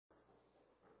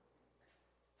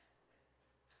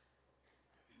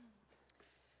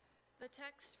The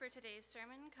text for today's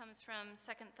sermon comes from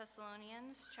 2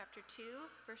 Thessalonians chapter 2,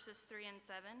 verses 3 and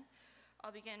 7.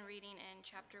 I'll begin reading in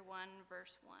chapter 1,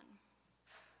 verse 1.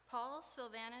 Paul,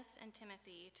 Silvanus, and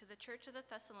Timothy, to the church of the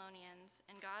Thessalonians,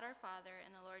 and God our Father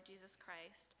and the Lord Jesus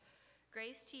Christ,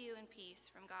 grace to you and peace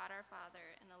from God our Father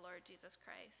and the Lord Jesus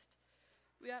Christ.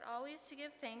 We ought always to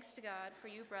give thanks to God for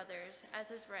you, brothers, as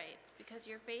is right, because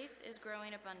your faith is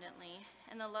growing abundantly,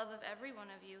 and the love of every one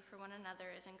of you for one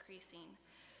another is increasing.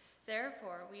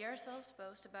 Therefore, we ourselves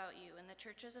boast about you in the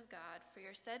churches of God for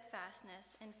your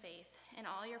steadfastness in faith in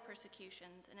all your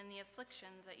persecutions and in the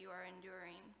afflictions that you are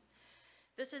enduring.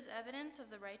 This is evidence of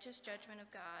the righteous judgment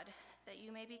of God, that you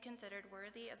may be considered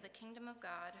worthy of the kingdom of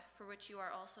God for which you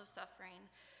are also suffering,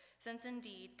 since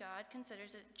indeed God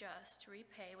considers it just to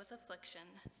repay with affliction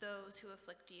those who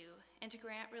afflict you, and to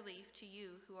grant relief to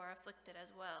you who are afflicted as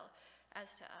well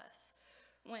as to us,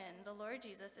 when the Lord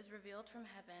Jesus is revealed from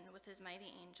heaven with his mighty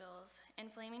angels, in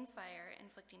flaming fire,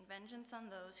 inflicting vengeance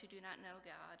on those who do not know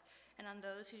God, and on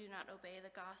those who do not obey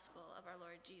the gospel of our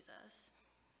Lord Jesus.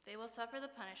 They will suffer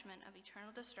the punishment of eternal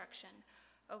destruction,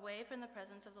 away from the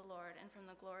presence of the Lord and from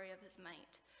the glory of his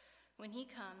might, when he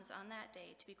comes on that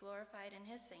day to be glorified in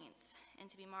his saints, and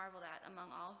to be marveled at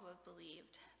among all who have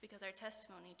believed, because our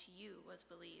testimony to you was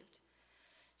believed.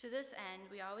 To this end,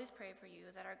 we always pray for you,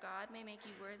 that our God may make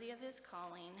you worthy of his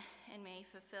calling, and may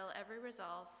fulfill every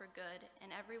resolve for good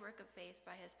and every work of faith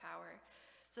by his power,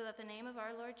 so that the name of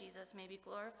our Lord Jesus may be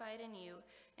glorified in you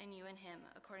and you in him,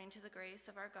 according to the grace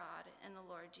of our God and the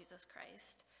Lord Jesus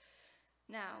Christ.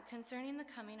 Now, concerning the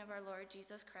coming of our Lord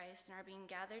Jesus Christ and our being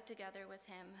gathered together with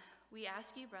him, we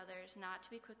ask you, brothers, not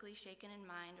to be quickly shaken in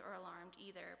mind or alarmed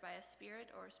either by a spirit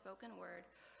or a spoken word,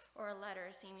 or a letter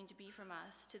seeming to be from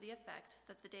us, to the effect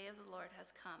that the day of the Lord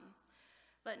has come.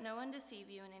 Let no one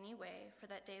deceive you in any way, for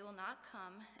that day will not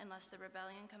come unless the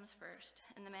rebellion comes first,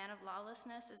 and the man of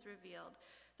lawlessness is revealed,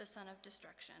 the son of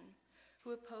destruction,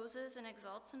 who opposes and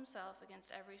exalts himself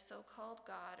against every so-called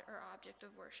God or object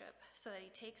of worship, so that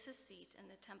he takes his seat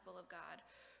in the temple of God,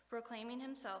 proclaiming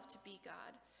himself to be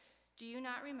God. Do you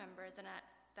not remember that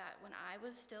when I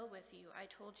was still with you, I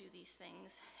told you these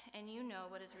things, and you know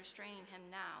what is restraining him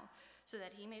now, so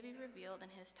that he may be revealed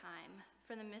in his time.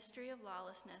 For the mystery of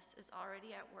lawlessness is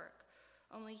already at work.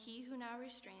 Only he who now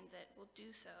restrains it will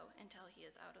do so until he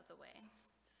is out of the way.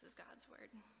 This is God's word.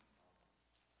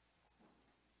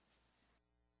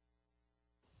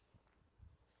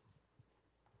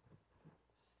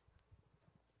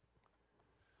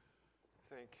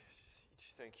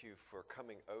 Thank you for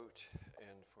coming out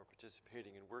and for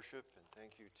participating in worship, and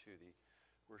thank you to the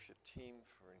worship team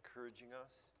for encouraging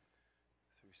us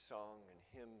through song and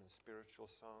hymn and spiritual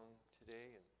song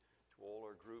today, and to all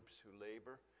our groups who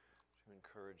labor to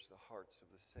encourage the hearts of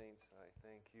the saints. I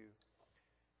thank you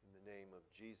in the name of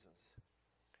Jesus.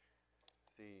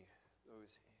 The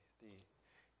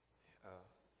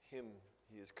hymn,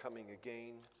 He is Coming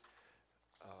Again,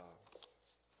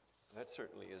 that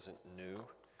certainly isn't new.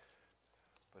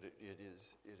 But it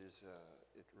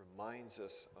reminds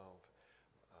us of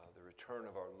the return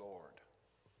of our Lord.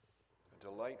 A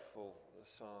delightful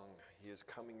song, He is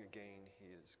coming again,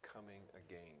 He is coming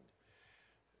again.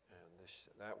 And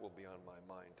that will be on my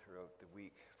mind throughout the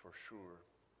week for sure.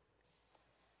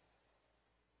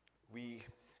 We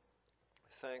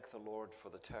thank the Lord for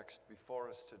the text before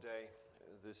us today.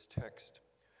 This text,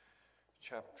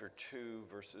 Chapter 2,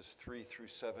 verses 3 through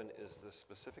 7, is the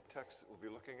specific text that we'll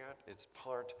be looking at. It's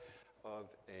part of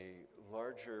a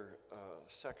larger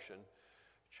section,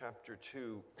 Chapter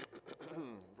 2,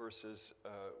 verses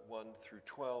 1 through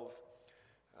 12,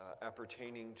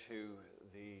 appertaining to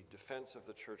the defense of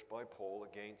the church by Paul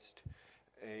against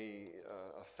a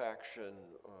faction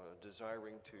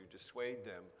desiring to dissuade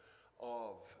them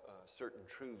of certain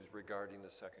truths regarding the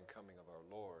second coming of our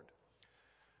Lord.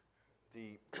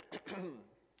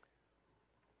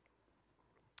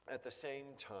 At the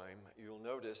same time, you'll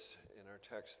notice in our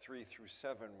text 3 through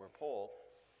 7 where Paul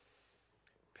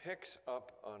picks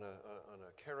up on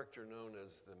a character known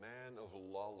as the man of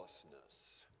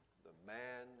lawlessness. The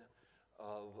man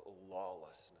of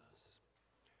lawlessness.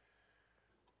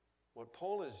 What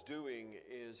Paul is doing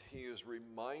is he is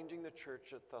reminding the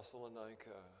church at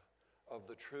Thessalonica of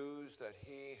the truths that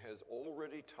he has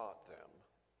already taught them.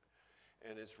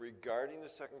 And it's regarding the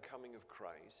second coming of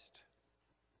Christ.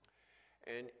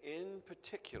 And in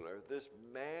particular, this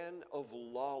man of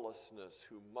lawlessness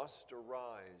who must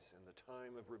arise in the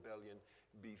time of rebellion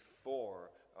before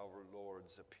our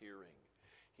Lord's appearing.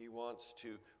 He wants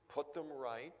to put them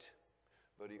right,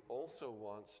 but he also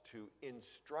wants to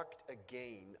instruct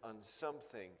again on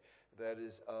something that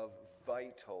is of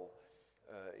vital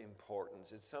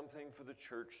importance. It's something for the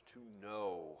church to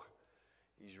know.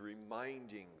 He's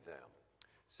reminding them.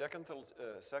 Second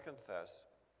Thess,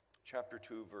 chapter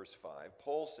 2, verse 5,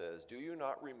 Paul says, "Do you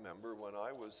not remember when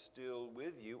I was still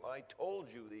with you, I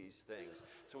told you these things?"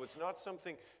 So it's not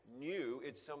something new,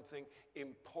 it's something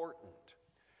important.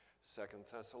 2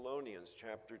 Thessalonians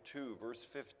chapter 2, verse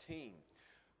 15,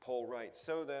 Paul writes,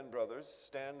 "So then, brothers,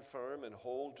 stand firm and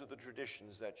hold to the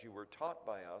traditions that you were taught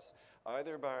by us,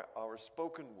 either by our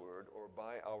spoken word or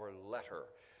by our letter."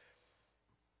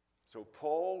 So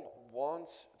Paul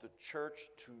wants the church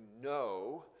to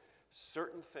know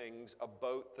certain things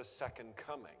about the second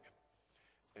coming.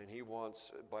 And he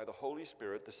wants, by the Holy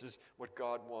Spirit, this is what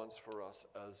God wants for us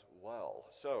as well.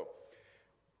 So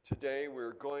today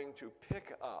we're going to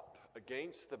pick up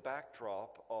against the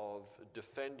backdrop of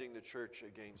defending the church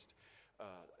against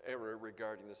error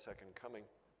regarding the second coming.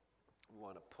 We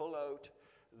want to pull out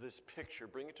this picture,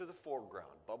 bring it to the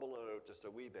foreground, bubble it out just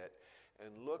a wee bit,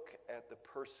 and look at the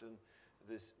person,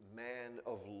 this man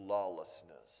of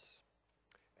lawlessness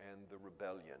and the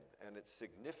rebellion and its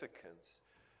significance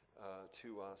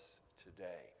to us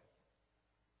today.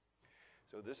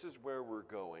 So this is where we're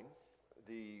going.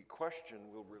 The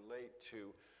question will relate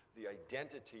to the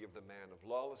identity of the man of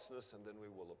lawlessness, and then we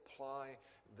will apply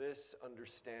this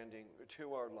understanding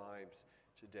to our lives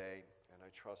today, and I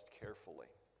trust carefully.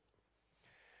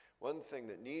 One thing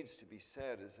that needs to be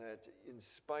said is that in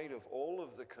spite of all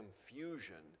of the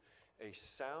confusion, a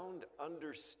sound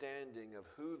understanding of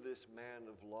who this man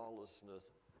of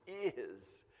lawlessness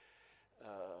is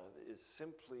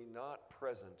simply not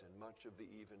present in much of the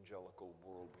evangelical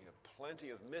world. We have plenty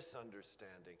of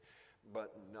misunderstanding,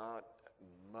 but not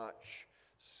much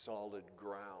solid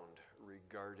ground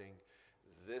regarding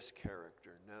this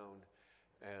character known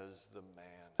as the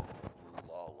man of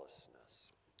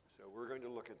lawlessness. So we're going to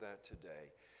look at that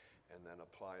today and then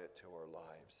apply it to our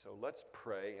lives. So let's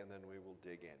pray and then we will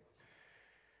dig in.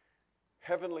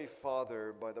 Heavenly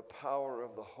Father, by the power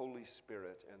of the Holy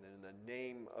Spirit and in the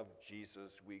name of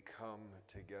Jesus, we come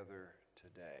together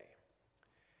today.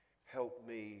 Help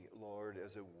me, Lord,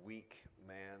 as a weak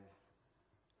man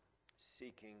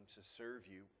seeking to serve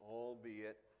you,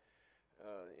 albeit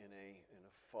in a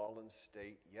fallen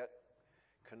state, yet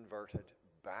converted,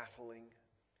 battling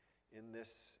in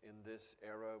this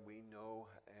era we know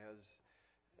as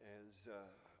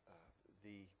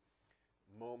the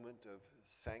moment of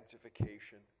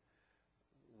sanctification.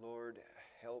 Lord,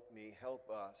 help me, help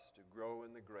us to grow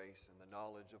in the grace and the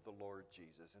knowledge of the Lord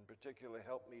Jesus. In particular,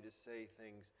 help me to say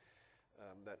things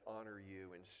that honor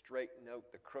you and straighten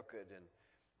out the crooked and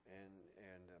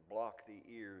block the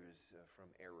ears from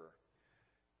error.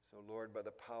 So, Lord, by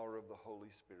the power of the Holy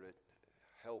Spirit,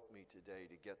 help me today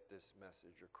to get this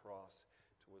message across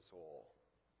to us all.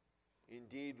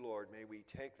 Indeed, Lord, may we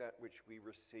take that which we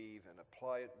receive and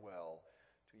apply it well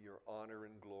to your honor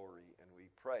and glory, and we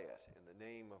pray it in the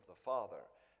name of the Father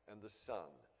and the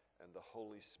Son and the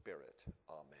Holy Spirit.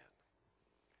 Amen.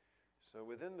 So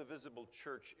within the visible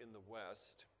church in the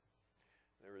West,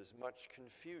 there is much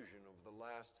confusion over the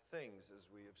last things, as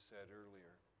we have said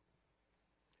earlier.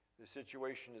 The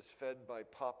situation is fed by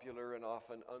popular and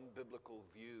often unbiblical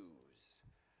views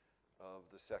of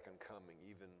the second coming,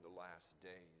 even the last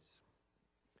days.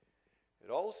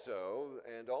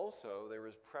 Also, there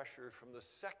is pressure from the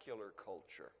secular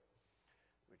culture,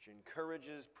 which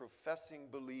encourages professing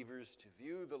believers to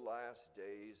view the last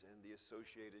days and the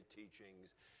associated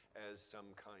teachings as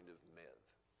some kind of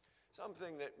myth.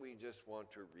 Something that we just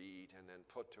want to read and then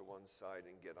put to one side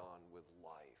and get on with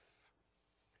life.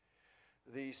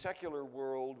 The secular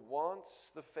world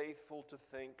wants the faithful to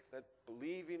think that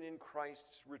believing in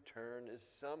Christ's return is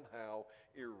somehow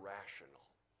irrational.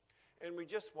 And we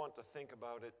just want to think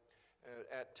about it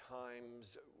at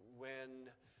times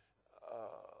when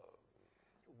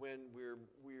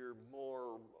we're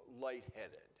more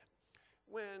lightheaded,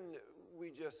 when we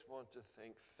just want to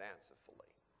think fancifully.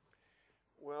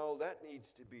 Well, that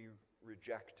needs to be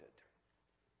rejected.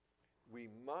 We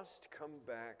must come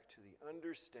back to the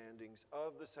understandings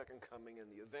of the second coming and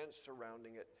the events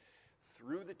surrounding it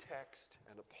through the text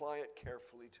and apply it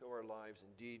carefully to our lives,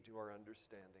 indeed to our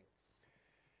understanding.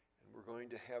 And we're going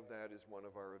to have that as one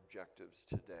of our objectives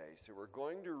today. So we're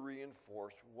going to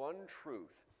reinforce one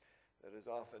truth that is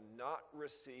often not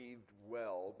received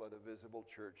well by the visible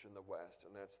church in the West,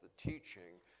 and that's the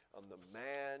teaching on the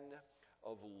man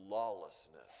of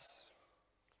lawlessness.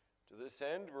 To this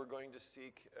end, we're going to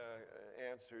seek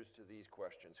answers to these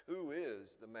questions. Who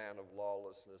is the man of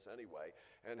lawlessness anyway,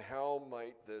 and how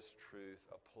might this truth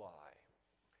apply?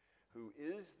 Who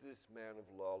is this man of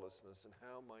lawlessness, and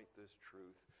how might this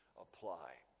truth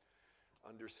apply?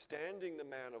 Understanding the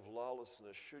man of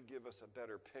lawlessness should give us a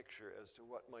better picture as to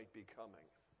what might be coming.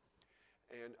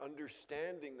 And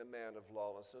understanding the man of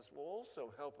lawlessness will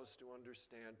also help us to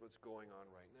understand what's going on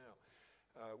right now.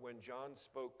 When John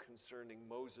spoke concerning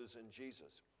Moses and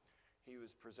Jesus, he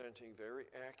was presenting very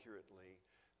accurately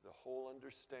the whole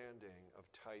understanding of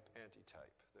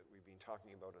type-antitype that we've been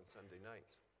talking about on Sunday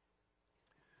nights.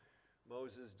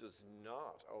 Moses does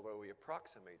not, although he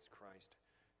approximates Christ,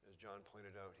 as John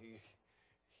pointed out, he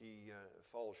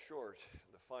falls short.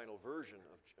 The final version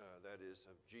of, that is,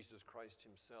 of Jesus Christ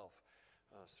himself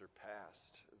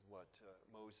surpassed what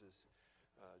Moses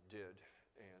did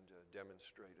and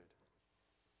demonstrated.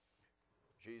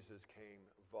 Jesus came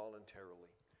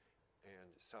voluntarily and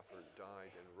suffered,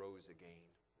 died, and rose again.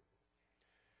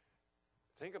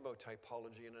 Think about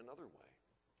typology in another way.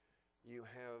 You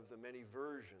have the many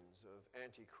versions of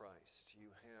Antichrist. You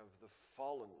have the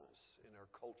fallenness in our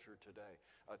culture today,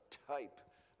 a type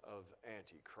of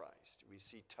Antichrist. We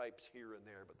see types here and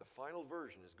there, but the final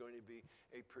version is going to be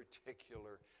a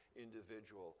particular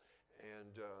individual,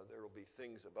 and there will be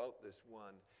things about this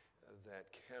one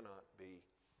that cannot be,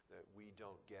 that we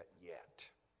don't get yet,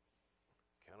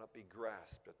 cannot be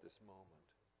grasped at this moment.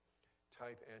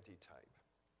 Type, antitype.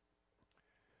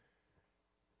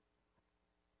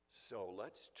 So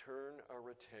let's turn our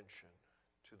attention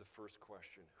to the first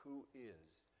question. Who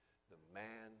is the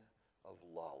man of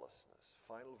lawlessness?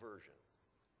 Final version,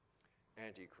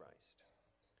 Antichrist.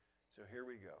 So here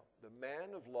we go. The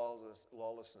man of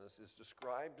lawlessness is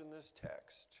described in this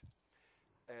text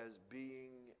as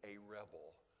being a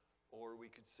rebel, or we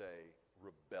could say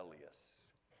rebellious.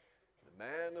 The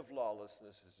man of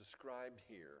lawlessness is described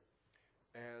here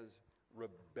as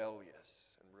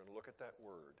rebellious. And we're going to look at that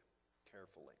word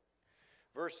carefully.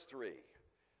 Verse 3,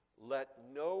 let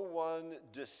no one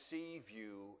deceive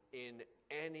you in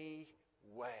any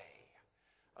way.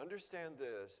 Understand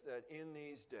this, that in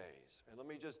these days, and let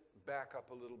me just back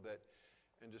up a little bit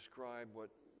and describe what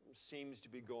seems to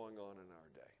be going on in our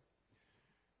day.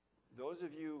 Those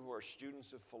of you who are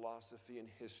students of philosophy and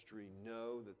history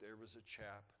know that there was a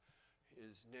chap,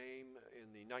 his name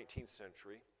in the 19th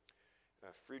century,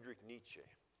 Friedrich Nietzsche.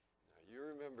 Now, you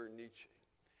remember Nietzsche.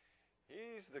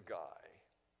 He's the guy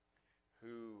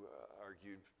who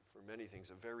argued for many things,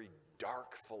 a very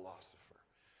dark philosopher.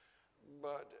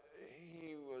 But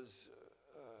he was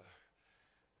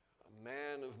a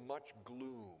man of much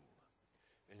gloom.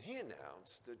 And he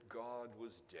announced that God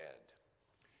was dead.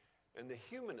 And the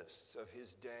humanists of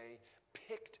his day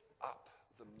picked up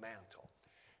the mantle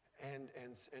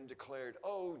and declared,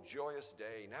 oh, joyous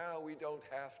day, now we don't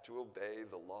have to obey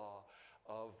the law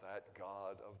of that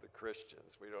God of the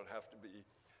Christians. We don't have to be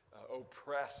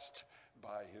oppressed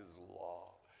by his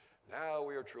law. Now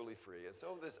we are truly free. And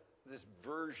so this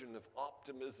version of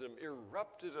optimism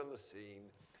erupted on the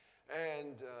scene,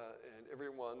 and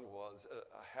everyone was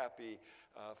happy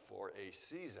for a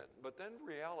season. But then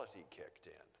reality kicked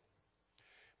in.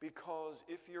 Because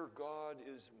if your God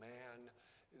is man,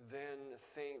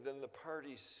 then the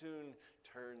party soon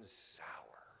turns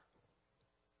sour.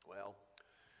 Well,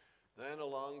 then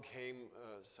along came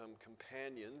some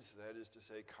companions, that is to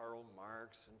say Karl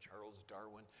Marx and Charles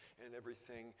Darwin and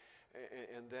everything,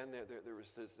 and then there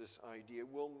was this idea,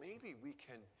 well, maybe we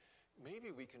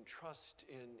can trust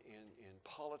in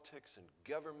politics and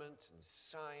government and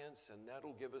science, and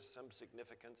that'll give us some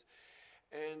significance.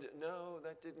 And no,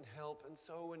 that didn't help, and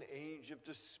so an age of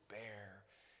despair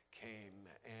came,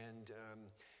 and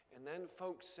then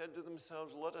folks said to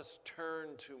themselves, let us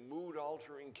turn to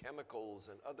mood-altering chemicals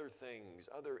and other things,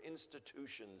 other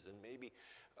institutions, and maybe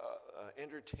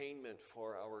entertainment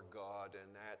for our God,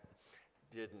 and that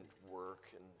didn't work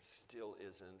and still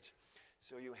isn't.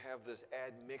 So you have this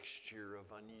admixture of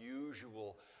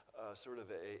unusual sort of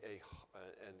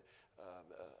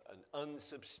an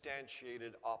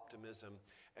unsubstantiated optimism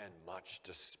and much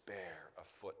despair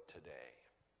afoot today.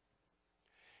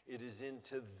 It is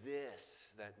into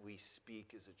this that we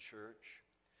speak as a church.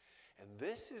 And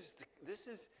this is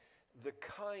the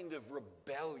kind of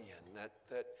rebellion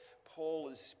that Paul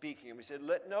is speaking. And we said,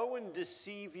 let no one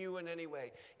deceive you in any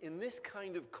way. In this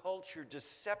kind of culture,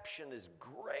 deception is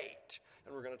great.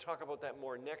 And we're going to talk about that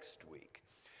more next week.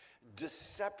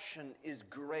 Deception is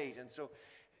great. And so,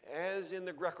 as in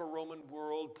the Greco-Roman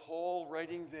world, Paul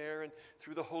writing there and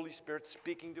through the Holy Spirit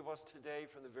speaking to us today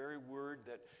from the very word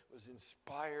that was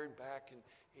inspired back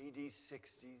in AD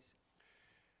 60s.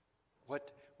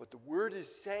 What the word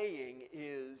is saying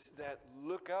is that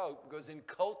look out, because in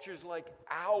cultures like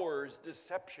ours,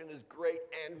 deception is great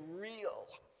and real.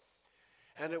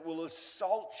 and it will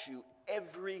assault you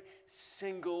every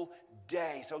single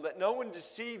day. So let no one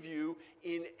deceive you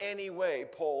in any way,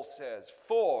 Paul says.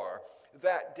 For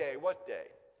that day, what day?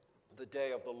 The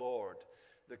day of the Lord,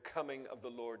 the coming of the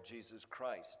Lord Jesus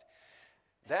Christ.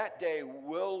 That day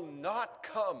will not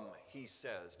come, he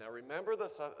says. Now remember,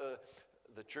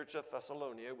 the church of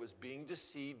Thessalonica was being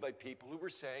deceived by people who were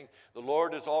saying, the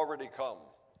Lord has already come.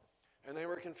 And they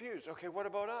were confused. Okay, what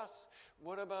about us?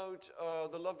 What about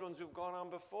the loved ones who've gone on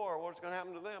before? What's going to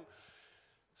happen to them?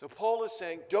 So Paul is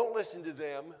saying, don't listen to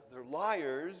them. They're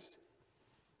liars.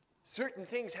 Certain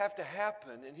things have to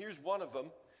happen, and here's one of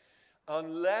them.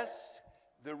 Unless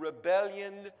the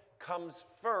rebellion comes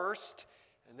first,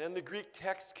 and then the Greek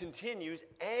text continues,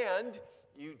 and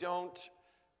you don't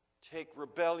take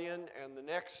rebellion and the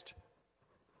next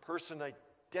person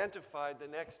identified, the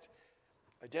next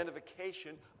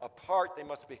identification apart. They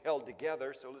must be held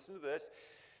together. So listen to this.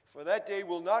 For that day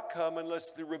will not come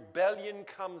unless the rebellion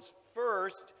comes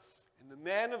first and the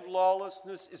man of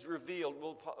lawlessness is revealed.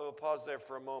 We'll pause there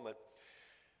for a moment.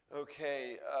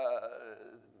 Okay,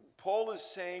 Paul is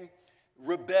saying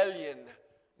rebellion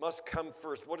must come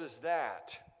first. What is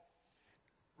that?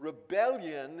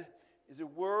 Rebellion is a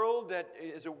word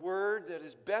that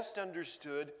is best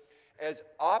understood as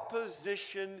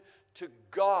opposition to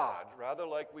God, rather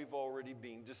like we've already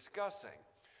been discussing.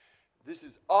 This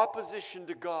is opposition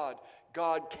to God.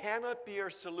 God cannot be our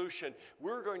solution.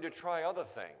 We're going to try other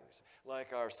things,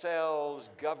 like ourselves,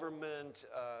 government,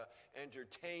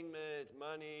 entertainment,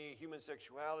 money, human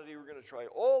sexuality. We're going to try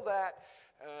all that,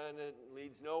 and it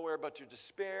leads nowhere but to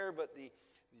despair, but the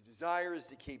desire is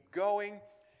to keep going.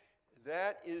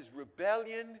 That is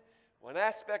rebellion. One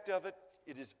aspect of it,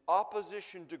 it is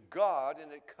opposition to God,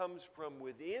 and it comes from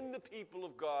within the people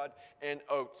of God and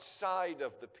outside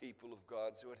of the people of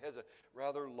God. So it has a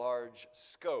rather large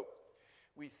scope.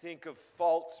 We think of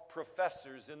false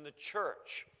professors in the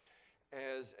church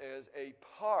as a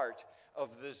part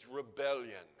of this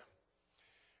rebellion.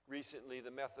 Recently,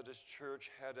 the Methodist Church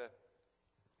had a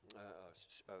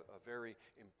very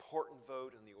important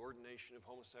vote on the ordination of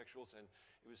homosexuals, and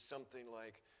it was something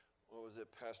like, what was it,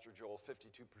 Pastor Joel, 52%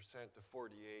 to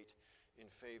 48 in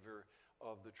favor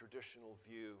of the traditional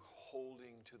view,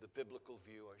 holding to the biblical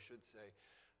view, I should say,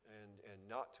 and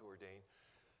not to ordain.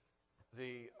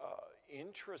 The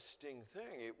interesting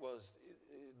thing, it was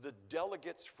the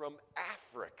delegates from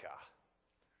Africa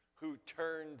who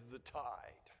turned the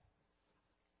tide.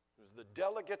 It was the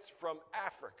delegates from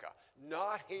Africa,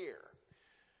 not here,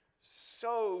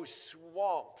 so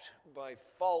swamped by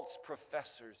false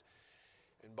professors.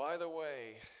 And by the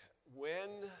way,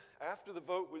 after the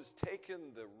vote was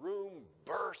taken, the room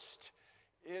burst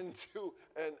into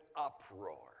an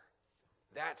uproar.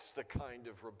 That's the kind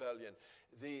of rebellion.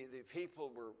 The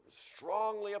people were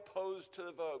strongly opposed to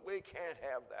the vote. We can't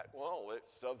have that. Well,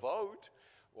 it's a vote.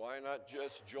 Why not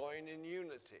just join in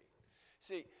unity?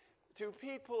 See, to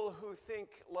people who think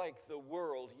like the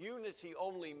world, unity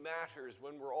only matters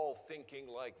when we're all thinking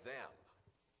like them.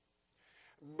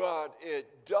 But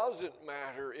it doesn't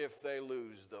matter if they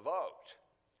lose the vote.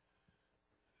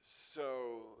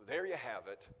 So there you have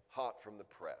it, hot from the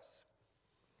press.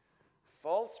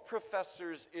 False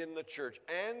professors in the church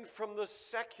and from the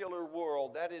secular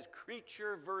world, that is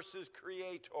creature versus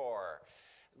creator.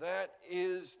 That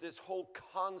is this whole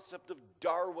concept of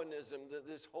Darwinism,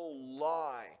 this whole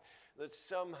lie that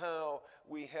somehow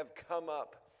we have come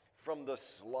up from the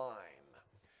slime.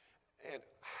 And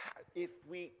if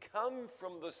we come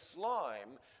from the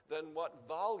slime, then what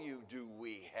value do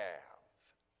we have?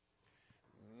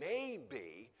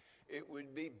 Maybe it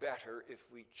would be better if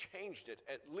we changed it,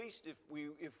 at least if we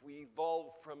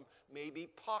evolved from maybe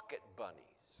pocket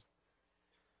bunnies,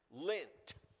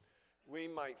 lint. We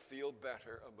might feel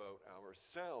better about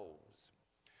ourselves.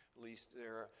 At least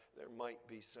there might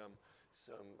be some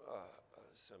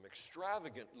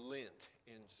extravagant lint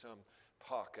in some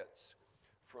pockets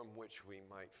from which we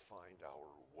might find our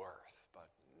worth. But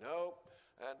nope,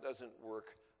 that doesn't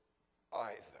work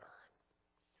either.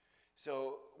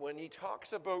 So when he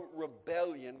talks about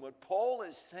rebellion, what Paul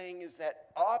is saying is that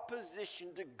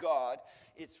opposition to God,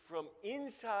 it's from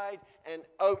inside and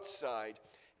outside.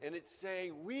 And it's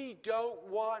saying we don't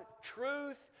want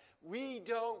truth, we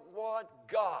don't want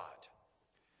God.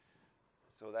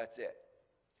 So that's it.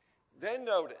 Then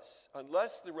notice,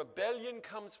 unless the rebellion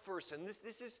comes first, and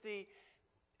this is the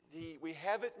we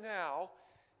have it now,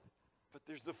 but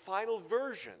there's the final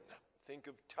version. Think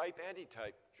of type,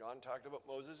 antitype. John talked about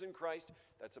Moses and Christ.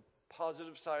 That's a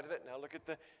positive side of it. Now look at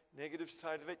the negative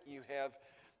side of it. You have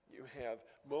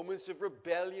moments of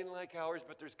rebellion like ours,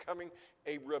 but there's coming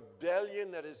a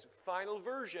rebellion that is final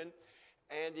version.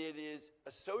 And it is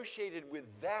associated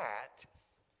with that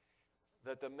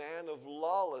the man of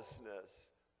lawlessness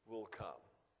will come.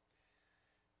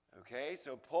 Okay,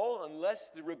 so Paul, unless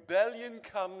the rebellion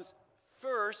comes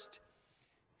first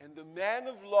and the man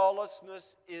of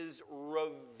lawlessness is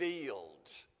revealed.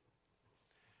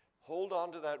 Hold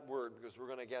on to that word because we're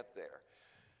going to get there.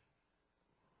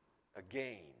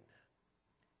 Again,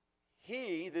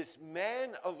 this man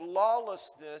of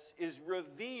lawlessness, is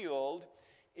revealed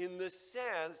in the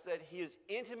sense that he is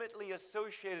intimately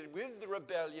associated with the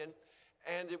rebellion,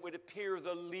 and it would appear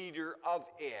the leader of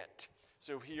it.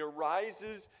 So he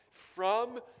arises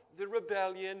from the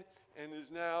rebellion and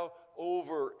is now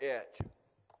over it.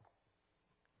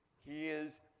 He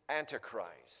is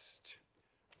Antichrist.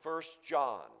 1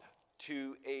 John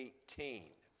 2:18.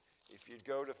 If you'd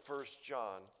go to 1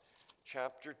 John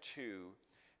chapter 2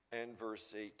 and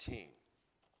verse 18.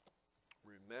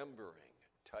 Remembering,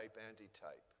 type,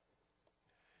 antitype.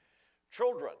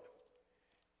 Children,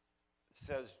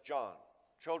 says John,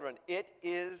 children, it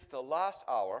is the last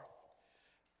hour,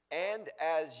 and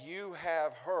as you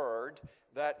have heard,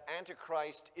 that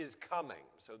Antichrist is coming.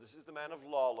 So this is the man of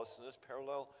lawlessness,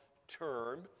 parallel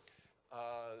term.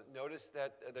 Notice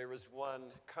that there is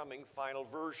one coming, final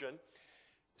version.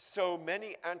 So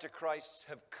many Antichrists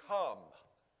have come.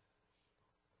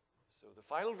 So the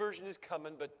final version is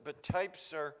coming, but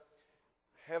types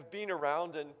have been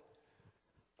around and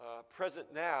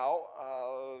present now.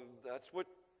 That's what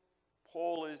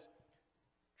Paul is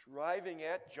driving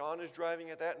at. John is driving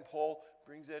at that, and Paul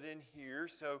brings that in here.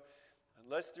 So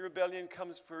unless the rebellion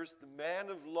comes first, the man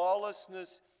of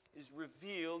lawlessness is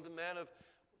revealed. The man of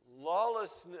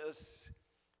lawlessness,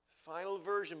 final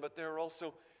version, but there are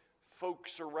also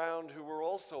folks around who were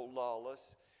also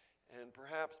lawless, and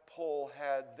perhaps Paul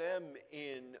had them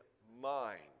in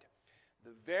mind.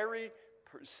 The very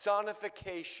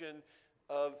personification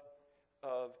of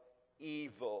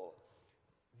evil.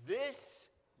 This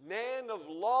man of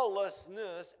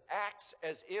lawlessness acts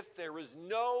as if there is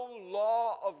no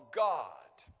law of God.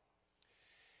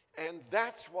 And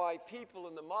that's why people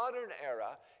in the modern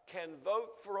era can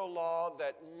vote for a law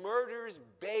that murders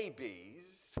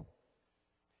babies,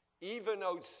 even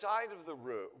outside of the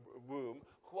womb,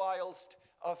 whilst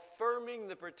affirming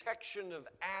the protection of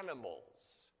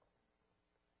animals.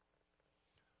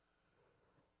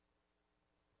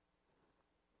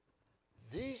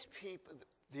 These people,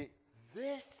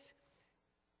 this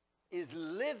is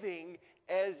living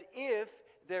as if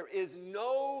there is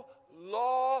no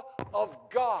law of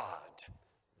God.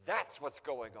 That's what's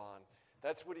going on.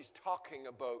 That's what he's talking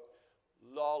about.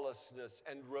 Lawlessness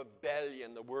and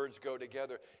rebellion. The words go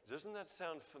together. Doesn't that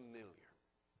sound familiar?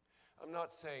 I'm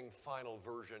not saying final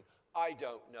version. I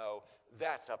don't know.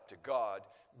 That's up to God.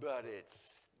 But it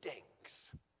stinks.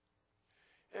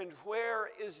 And where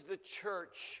is the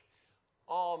church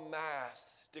en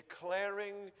masse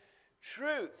declaring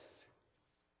truth?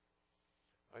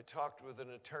 I talked with an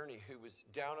attorney who was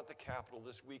down at the Capitol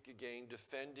this week again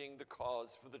defending the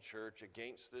cause for the church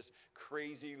against this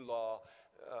crazy law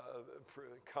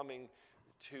coming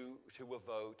to a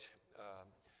vote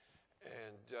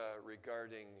and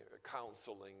regarding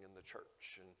counseling in the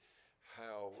church and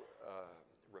how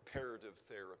reparative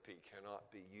therapy cannot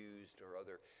be used or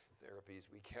other therapies.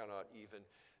 We cannot even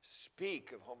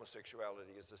speak of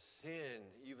homosexuality as a sin,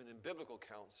 even in biblical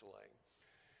counseling.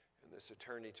 And this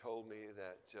attorney told me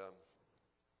that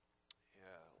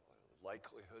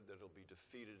likelihood that it'll be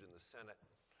defeated in the Senate.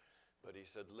 But he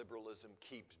said liberalism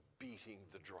keeps beating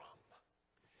the drum.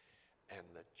 And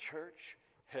the church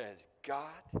has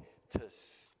got to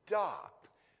stop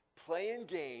playing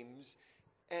games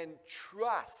and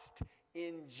trust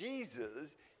in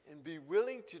Jesus and be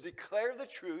willing to declare the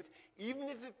truth, even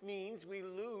if it means we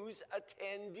lose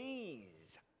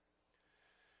attendees.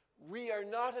 We are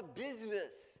not a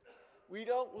business. We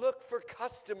don't look for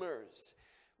customers.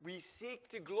 We seek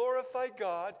to glorify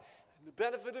God and the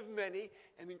benefit of many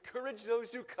and encourage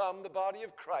those who come, the body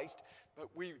of Christ. But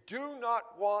we do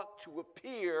not want to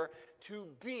appear to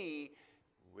be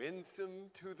winsome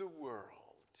to the world.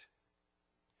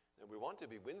 And we want to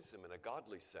be winsome in a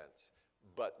godly sense,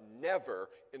 but never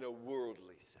in a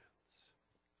worldly sense.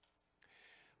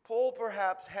 Paul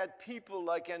perhaps had people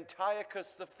like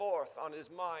Antiochus IV on his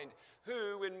mind,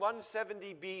 who in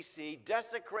 170 BC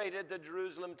desecrated the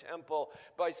Jerusalem temple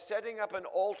by setting up an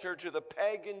altar to the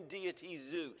pagan deity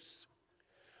Zeus.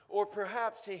 Or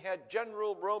perhaps he had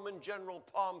Roman General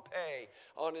Pompey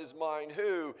on his mind,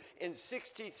 who in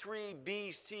 63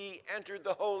 BC entered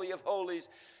the Holy of Holies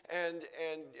and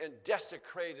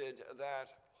desecrated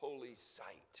that holy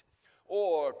site.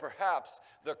 Or perhaps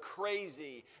the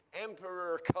crazy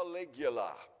Emperor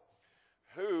Caligula,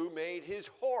 who made his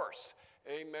horse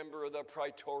a member of the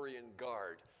Praetorian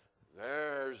Guard.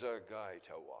 There's a guy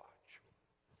to watch.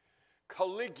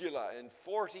 Caligula in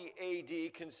 40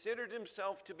 AD considered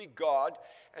himself to be God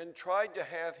and tried to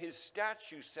have his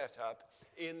statue set up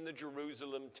in the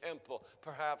Jerusalem temple.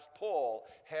 Perhaps Paul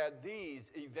had these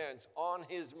events on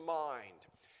his mind.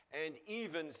 And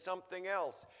even something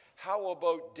else. How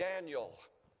about Daniel?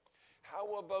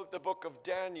 How about the book of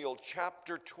Daniel,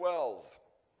 chapter 12?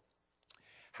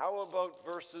 How about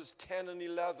verses 10 and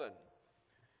 11?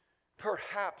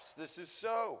 Perhaps this is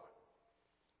so.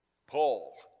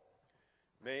 Paul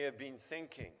may have been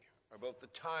thinking about the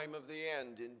time of the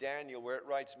end in Daniel, where it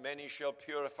writes, "Many shall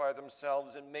purify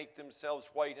themselves and make themselves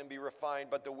white and be refined,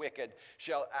 but the wicked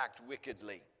shall act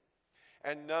wickedly.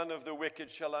 And none of the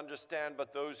wicked shall understand,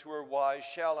 but those who are wise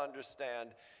shall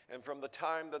understand. And from the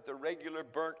time that the regular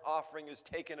burnt offering is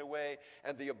taken away,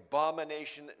 and the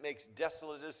abomination that makes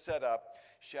desolate is set up,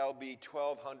 shall be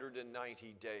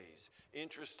 1,290 days."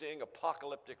 Interesting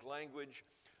apocalyptic language.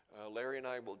 Larry and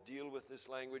I will deal with this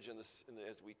language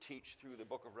as we teach through the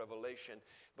book of Revelation.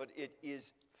 But it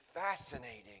is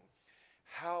fascinating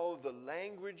how the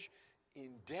language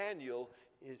in Daniel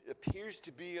appears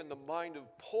to be in the mind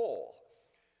of Paul.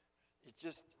 It's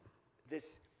just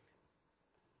this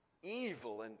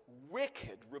evil and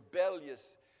wicked,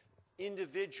 rebellious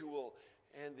individual,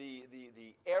 and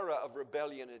the era of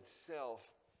rebellion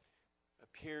itself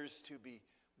appears to be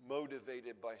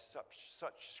motivated by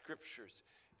such scriptures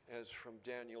as from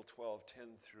Daniel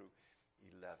 12:10 through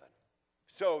 11.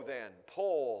 So then,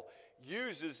 Paul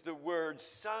uses the word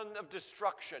son of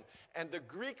destruction. And the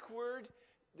Greek word,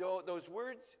 those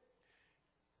words,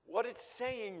 what it's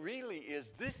saying really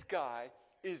is this guy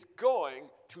is going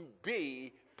to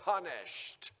be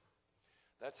punished.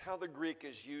 That's how the Greek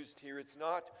is used here. It's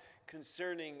not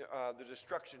concerning the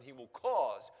destruction he will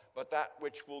cause, but that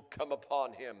which will come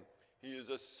upon him. He is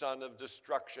a son of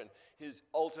destruction. His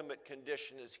ultimate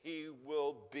condition is he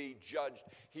will be judged.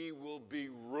 He will be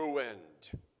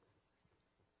ruined.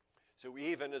 So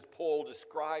even as Paul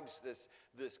describes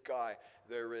this guy,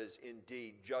 there is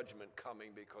indeed judgment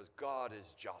coming because God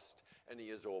is just and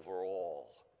he is over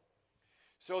all.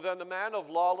 So then the man of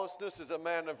lawlessness is a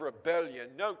man of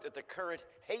rebellion. Note that the current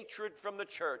hatred from the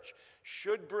church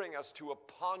should bring us to a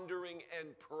pondering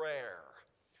and prayer.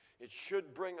 It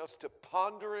should bring us to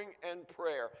pondering and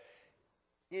prayer.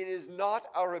 It is not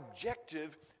our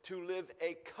objective to live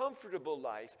a comfortable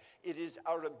life. It is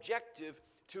our objective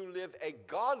to live a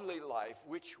godly life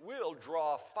which will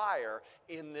draw fire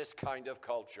in this kind of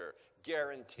culture.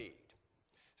 Guaranteed.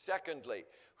 Secondly,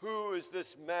 who is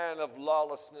this man of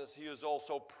lawlessness? He is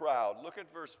also proud. Look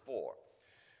at verse 4.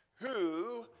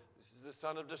 Who, this is the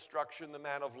son of destruction, the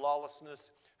man of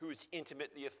lawlessness, who is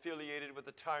intimately affiliated with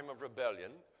the time of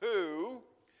rebellion, who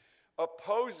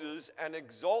opposes and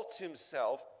exalts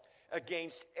himself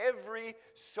against every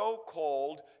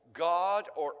so-called God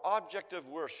or object of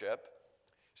worship,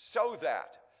 so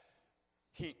that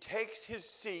he takes his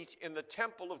seat in the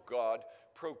temple of God,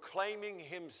 proclaiming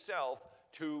himself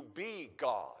to be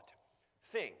God.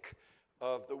 Think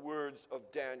of the words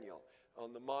of Daniel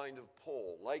on the mind of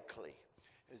Paul, likely,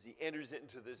 as he enters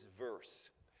into this verse,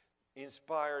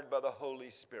 inspired by the Holy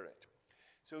Spirit.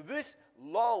 So this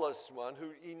lawless one,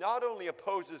 who he not only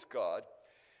opposes God,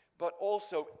 but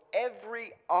also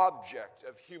every object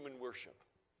of human worship.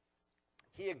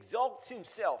 He exalts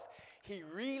himself. He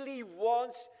really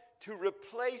wants to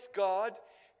replace God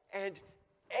and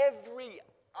every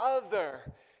other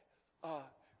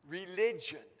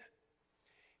religion.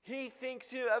 He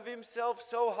thinks of himself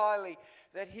so highly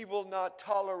that he will not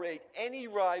tolerate any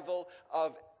rival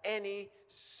of any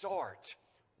sort.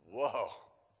 Whoa.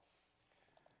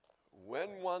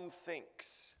 When one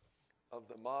thinks of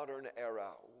the modern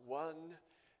era, one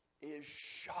is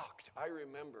shocked. I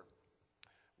remember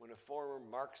when a former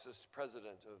Marxist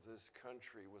president of this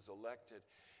country was elected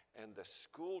and the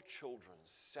school children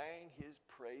sang his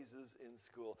praises in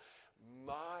school,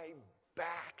 my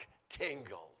back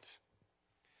tingled.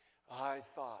 I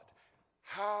thought,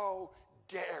 how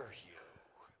dare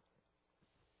you?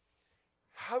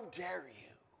 How dare you?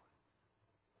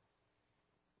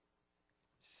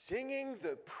 Singing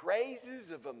the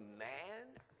praises of a man?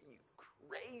 Are you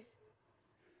crazy?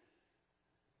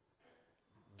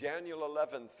 Daniel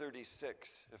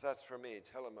 11:36. If that's for me,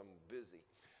 tell him I'm busy.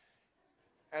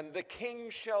 And the king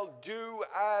shall do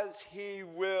as he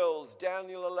wills.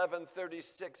 Daniel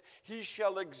 11:36. He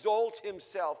shall exalt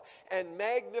himself and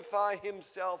magnify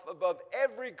himself above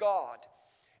every god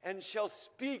and shall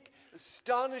speak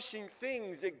astonishing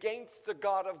things against the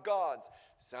God of gods.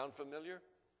 Sound familiar?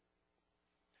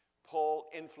 Paul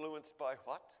influenced by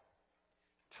what?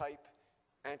 Type,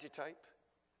 antitype.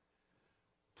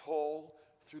 Paul,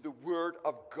 through the word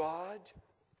of God,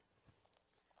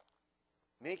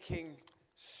 making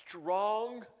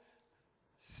strong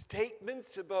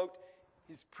statements about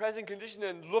his present condition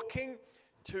and looking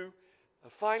to a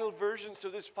final version. So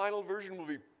this final version will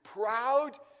be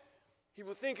proud. He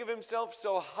will think of himself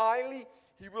so highly,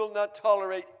 he will not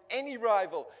tolerate any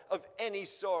rival of any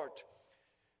sort.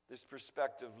 This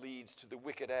perspective leads to the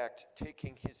wicked act,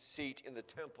 taking his seat in the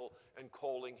temple and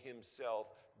calling himself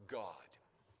God.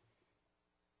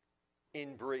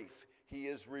 In brief, he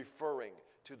is referring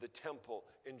to the temple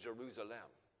in Jerusalem.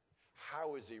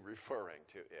 How is he referring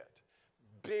to it?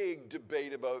 Big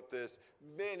debate about this,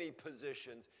 many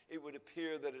positions. It would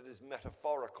appear that it is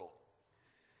metaphorical.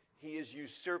 He is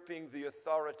usurping the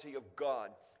authority of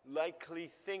God,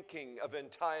 likely thinking of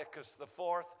Antiochus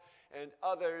IV and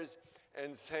others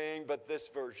and saying, but this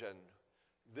version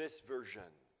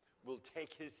will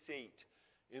take his seat,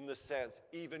 in the sense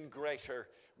even greater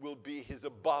will be his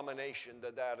abomination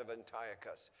than that of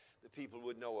Antiochus. The people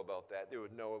would know about that. They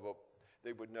would know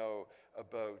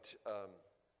about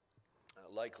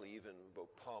likely even about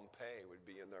Pompey would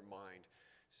be in their mind.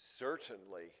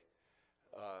 Certainly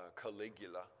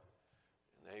Caligula.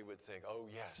 And they would think, oh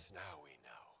yes, now we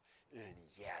know. And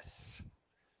yes,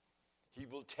 he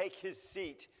will take his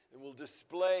seat and will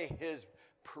display his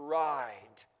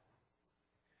pride.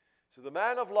 So the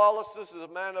man of lawlessness is a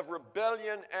man of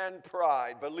rebellion and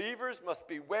pride. Believers must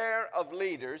beware of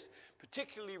leaders,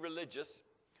 particularly religious,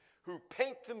 who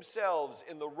paint themselves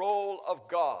in the role of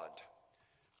God.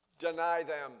 Deny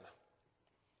them.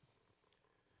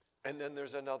 And then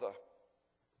there's another.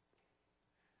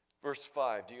 Verse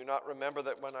 5, do you not remember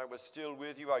that when I was still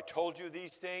with you, I told you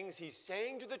these things? He's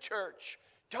saying to the church,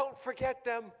 don't forget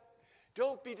them.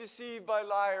 Don't be deceived by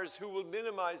liars who will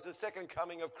minimize the second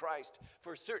coming of Christ,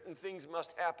 for certain things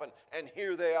must happen, and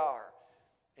here they are.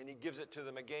 And he gives it to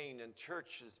them again, and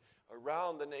churches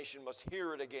around the nation must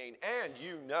hear it again. And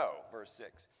you know, verse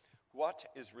 6, what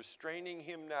is restraining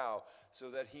him now,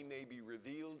 so that he may be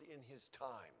revealed in his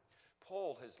time.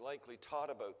 Paul has likely taught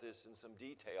about this in some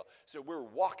detail. So we're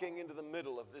walking into the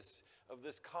middle of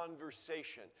this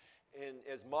conversation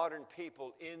as modern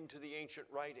people into the ancient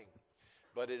writing.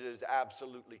 But it is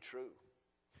absolutely true.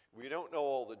 We don't know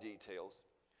all the details,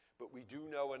 but we do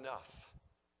know enough.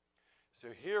 So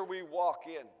here we walk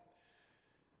in.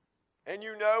 And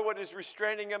you know what is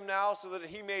restraining him now, so that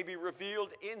he may be revealed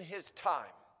in his time.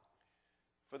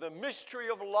 For the mystery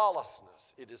of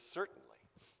lawlessness, it is certainly,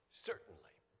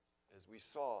 as we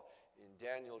saw in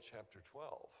Daniel chapter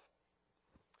 12,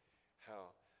 how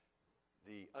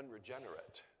the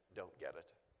unregenerate don't get it,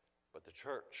 but the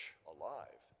church alive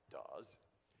does.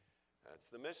 That's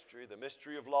the mystery. The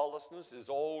mystery of lawlessness is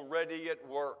already at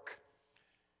work,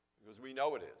 because we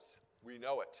know it is. We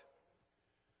know it.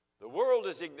 The world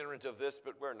is ignorant of this,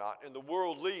 but we're not. And the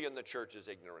worldly in the church is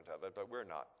ignorant of it, but we're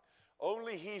not.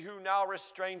 Only he who now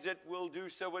restrains it will do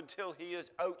so until he is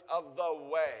out of the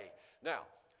way. Now,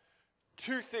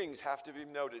 two things have to be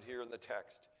noted here in the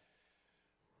text.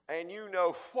 And you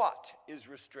know what is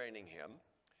restraining him.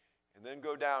 And then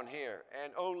go down here.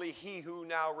 And only he who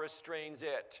now restrains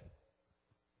it.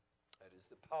 That is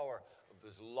the power of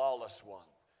this lawless one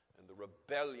and the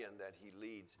rebellion that he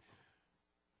leads.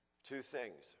 Two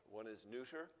things. One is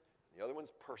neuter, the other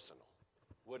one's personal.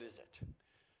 What is it?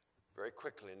 Very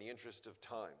quickly, in the interest of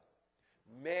time.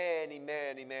 Many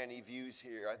views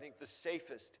here. I think the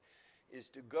safest is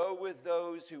to go with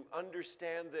those who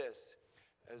understand this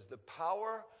as the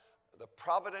power, the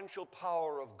providential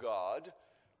power of God,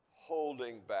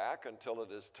 holding back until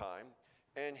it is time,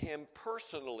 and him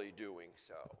personally doing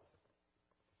so.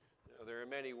 Now, there are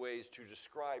many ways to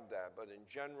describe that, but in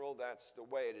general, that's the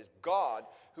way. It is God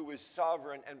who is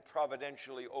sovereign and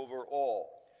providentially over all.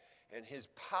 And his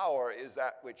power is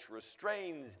that which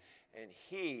restrains, and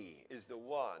he is the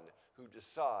one who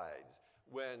decides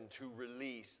when to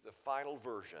release the final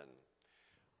version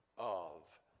of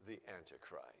the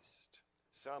Antichrist.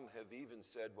 Some have even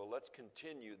said, well, let's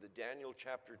continue the Daniel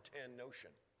chapter 10 notion.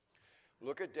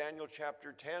 Look at Daniel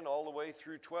chapter 10 all the way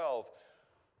through 12.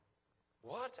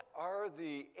 What are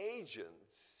the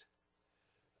agents?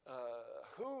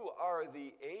 Who are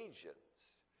the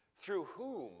agents through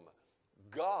whom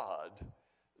God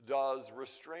does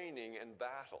restraining and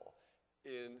battle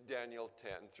in Daniel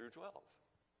 10 through 12?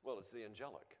 Well, it's the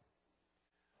angelic.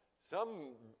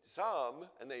 Some,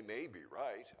 and they may be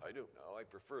right, I don't know, I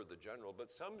prefer the general,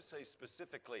 but some say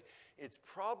specifically it's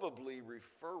probably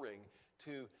referring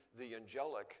to the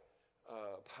angelic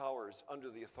powers under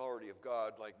the authority of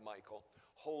God, like Michael,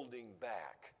 holding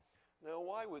back. Now,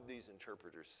 why would these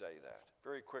interpreters say that?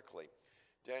 Very quickly,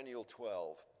 Daniel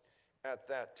 12, at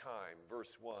that time,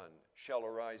 verse 1, shall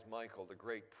arise Michael, the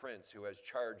great prince, who has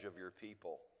charge of your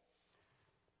people,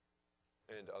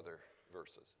 and other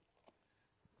verses.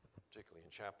 Particularly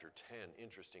in chapter 10,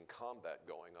 interesting combat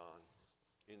going on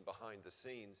in behind the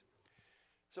scenes.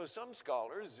 So some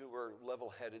scholars who are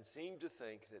level-headed seem to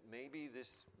think that maybe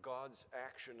this God's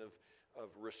action of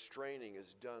restraining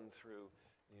is done through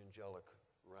the angelic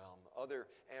realm. Other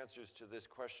answers to this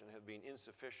question have been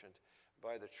insufficient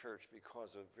by the church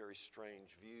because of very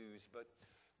strange views.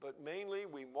 But mainly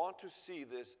we want to see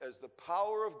this as the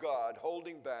power of God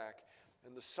holding back,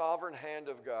 and the sovereign hand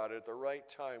of God at the right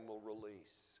time will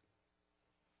release.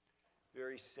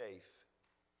 Very safe.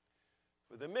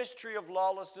 For the mystery of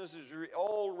lawlessness is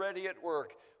already at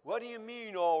work. What do you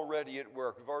mean already at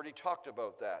work? We've already talked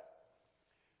about that.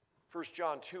 1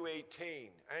 John 2:18,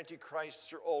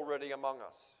 antichrists are already among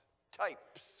us.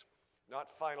 Types,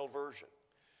 not final version.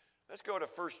 Let's go to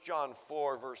 1 John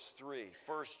 4, verse 3.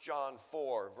 1 John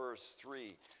 4, verse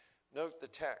 3. Note the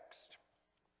text.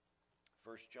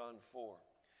 1 John 4.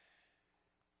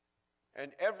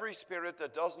 And every spirit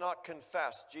that does not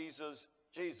confess Jesus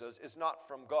is not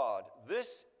from God.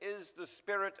 This is the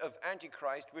spirit of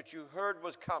Antichrist, which you heard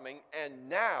was coming, and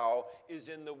now is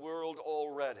in the world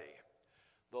already.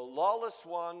 The lawless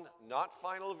one, not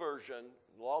final version,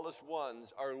 lawless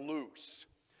ones are loose,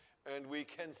 and we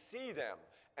can see them,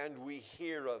 and we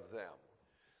hear of them.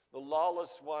 The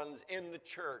lawless ones in the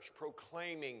church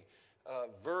proclaiming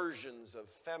versions of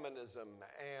feminism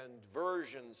and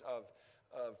versions of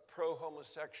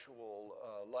pro-homosexual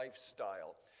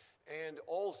lifestyle, and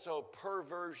also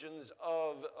perversions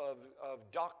of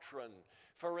doctrine.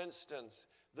 For instance,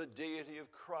 the deity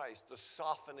of Christ, the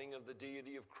softening of the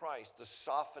deity of Christ, the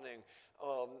softening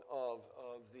of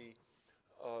the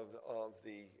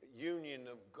union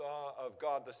of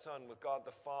God the Son with God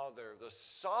the Father, the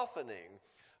softening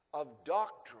of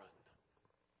doctrine.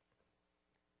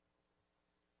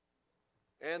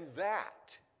 And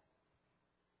that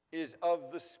is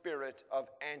of the spirit of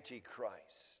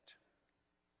Antichrist.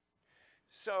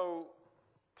 So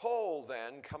Paul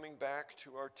then, coming back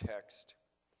to our text,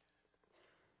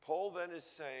 Paul then is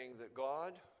saying that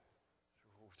God,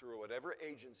 through whatever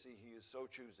agency he is so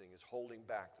choosing, is holding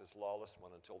back this lawless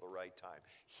one until the right time.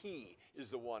 He is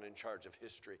the one in charge of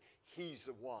history. He's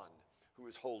the one who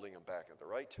is holding him back. At the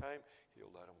right time,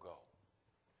 he'll let him go.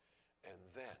 And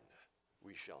then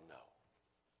we shall know.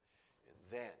 And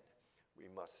then we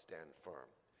must stand firm.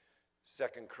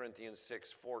 2 Corinthians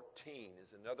 6:14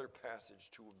 is another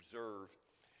passage to observe.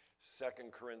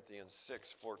 2 Corinthians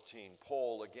 6:14.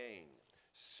 Paul again,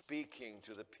 speaking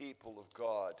to the people of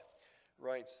God,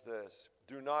 writes this: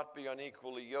 do not be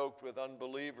unequally yoked with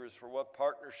unbelievers, for what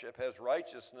partnership has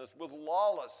righteousness with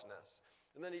lawlessness?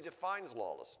 And then he defines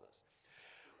lawlessness.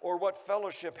 Or what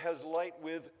fellowship has light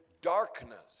with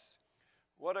darkness?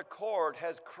 What accord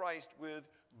has Christ with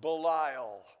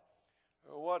Belial?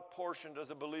 What portion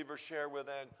does a believer share with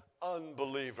an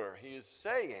unbeliever? He is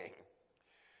saying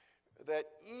that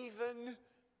even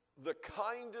the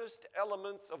kindest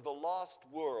elements of the lost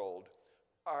world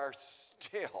are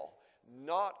still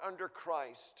not under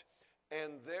Christ,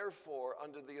 and therefore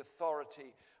under the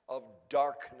authority of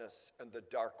darkness and the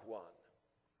dark one.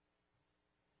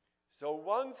 So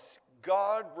once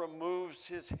God removes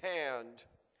his hand,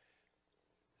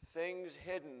 things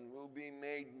hidden will be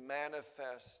made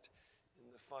manifest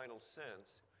in the final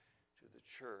sense to the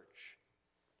church.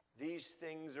 These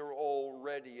things are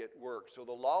already at work. So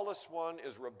the lawless one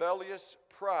is rebellious,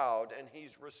 proud, and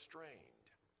he's restrained.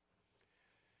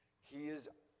 He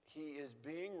is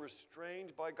being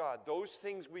restrained by God. Those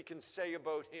things we can say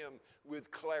about him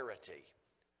with clarity.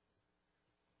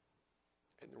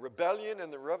 And the rebellion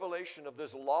and the revelation of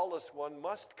this lawless one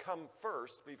must come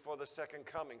first before the second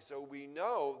coming. So we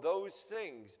know those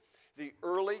things. The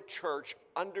early church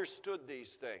understood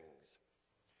these things.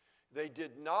 They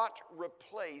did not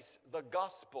replace the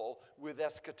gospel with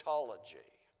eschatology,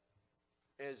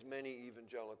 as many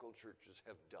evangelical churches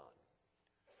have done.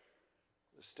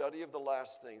 The study of the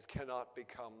last things cannot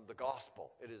become the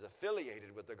gospel. It is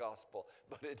affiliated with the gospel,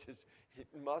 but it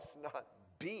must not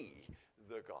be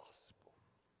the gospel.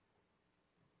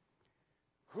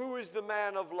 Who is the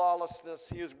man of lawlessness?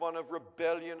 He is one of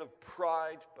rebellion, of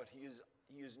pride, but he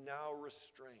is now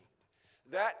restrained.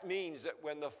 That means that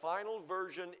when the final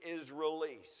version is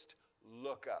released,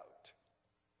 look out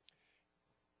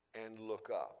and look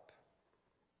up.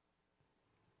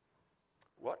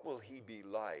 What will he be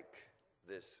like,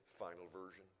 this final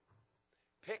version?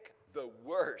 Pick the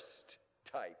worst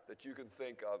type that you can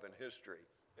think of in history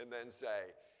and then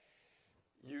say,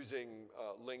 using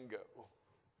lingo,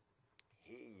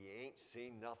 he ain't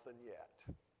seen nothing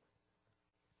yet.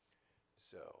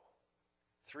 So,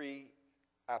 3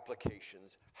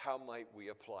 applications. How might we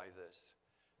apply this?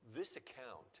 This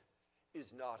account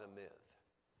is not a myth.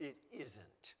 It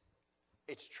isn't.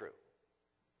 It's true.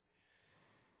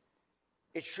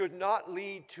 It should not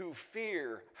lead to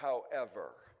fear,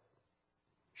 however.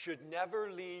 Should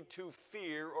never lead to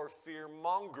fear or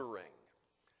fear-mongering.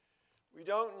 We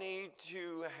don't need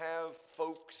to have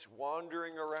folks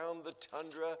wandering around the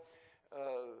tundra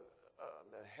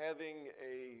having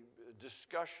a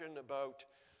discussion about,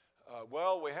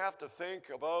 well, we have to think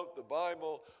about the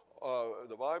Bible.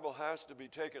 The Bible has to be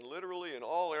taken literally in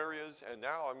all areas, and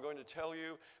now I'm going to tell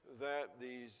you that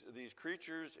these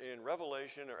creatures in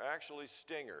Revelation are actually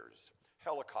stingers,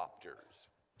 helicopters.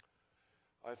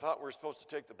 I thought we were supposed to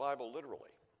take the Bible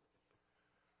literally.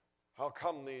 How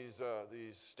come these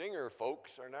stinger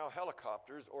folks are now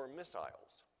helicopters or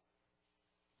missiles?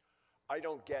 I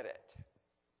don't get it,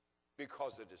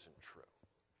 because it isn't true.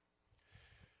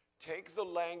 Take the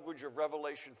language of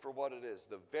Revelation for what it is,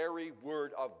 the very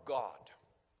word of God.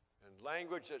 And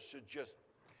language that should just,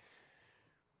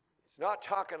 it's not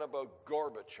talking about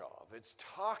Gorbachev, it's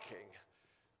talking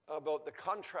about the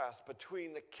contrast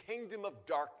between the kingdom of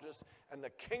darkness and the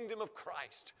kingdom of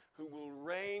Christ, who will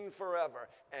reign forever,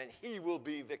 and he will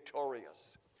be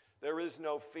victorious. There is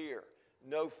no fear,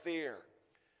 no fear.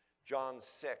 John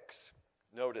 6,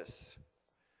 notice,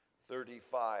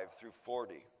 35 through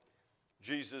 40.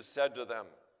 Jesus said to them,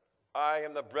 I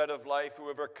am the bread of life.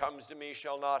 Whoever comes to me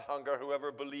shall not hunger.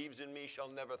 Whoever believes in me shall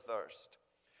never thirst.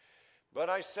 But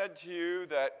I said to you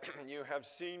that you have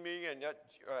seen me and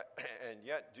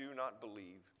yet do not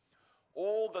believe.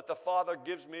 All that the Father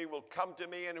gives me will come to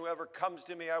me, and whoever comes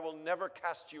to me I will never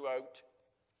cast you out.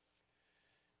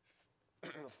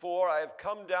 For I have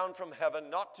come down from heaven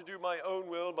not to do my own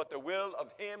will, but the will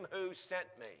of him who sent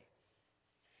me.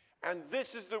 And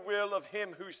this is the will of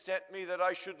him who sent me, that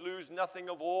I should lose nothing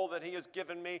of all that he has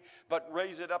given me, but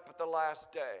raise it up at the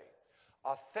last day.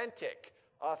 Authentic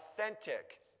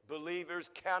believers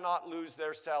cannot lose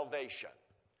their salvation.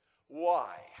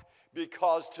 Why?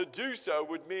 Because to do so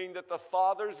would mean that the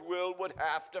Father's will would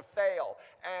have to fail,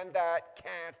 and that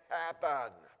can't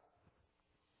happen.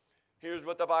 Here's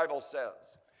what the Bible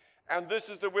says. And this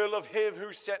is the will of him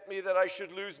who sent me, that I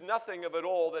should lose nothing of it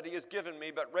all that he has given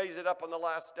me, but raise it up on the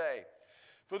last day.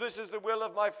 For this is the will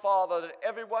of my Father, that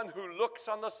everyone who looks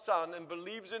on the Son and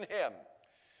believes in him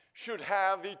should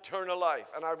have eternal life,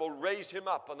 and I will raise him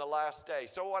up on the last day.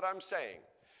 So what I'm saying,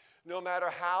 no matter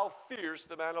how fierce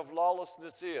the man of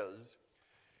lawlessness is,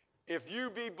 if you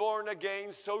be born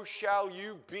again, so shall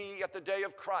you be at the day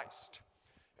of Christ.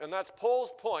 And that's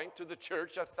Paul's point to the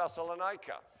church at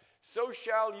Thessalonica. So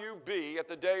shall you be at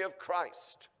the day of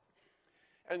Christ.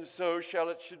 And so shall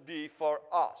it be for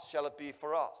us.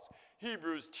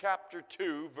 Hebrews chapter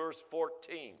 2, verse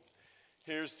 14.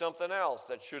 Here's something else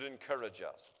that should encourage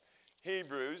us.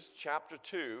 Hebrews chapter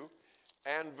 2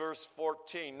 and verse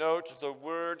 14. Note the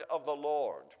word of the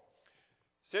Lord.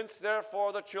 Since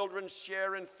therefore the children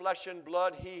share in flesh and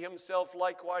blood, he himself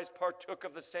likewise partook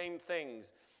of the same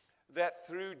things, that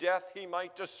through death he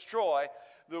might destroy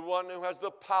the one who has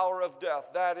the power of death,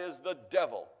 that is the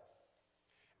devil,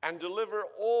 and deliver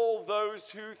all those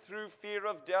who through fear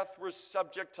of death were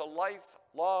subject to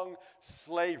lifelong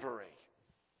slavery.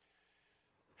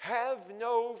 Have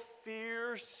no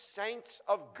fear, saints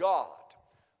of God.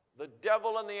 The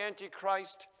devil and the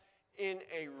Antichrist, in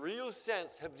a real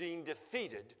sense, have been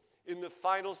defeated. In the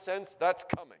final sense, that's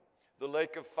coming. The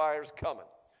lake of fire is coming.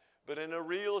 But in a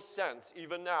real sense,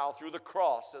 even now, through the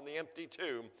cross and the empty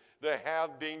tomb, they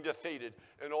have been defeated.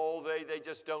 And they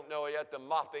just don't know yet. The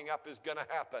mopping up is going to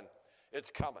happen.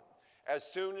 It's coming. As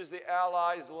soon as the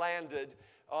Allies landed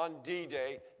on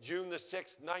D-Day, June the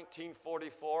 6th,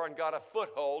 1944, and got a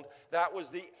foothold, that was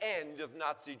the end of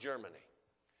Nazi Germany.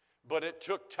 But it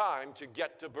took time to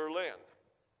get to Berlin.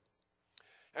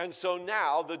 And so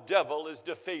now the devil is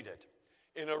defeated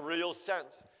in a real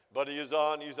sense. But he's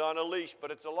on a leash,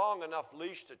 but it's a long enough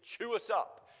leash to chew us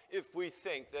up if we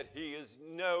think that he is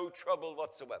no trouble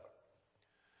whatsoever.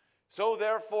 So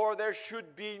therefore, there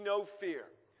should be no fear.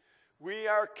 We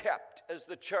are kept as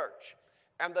the church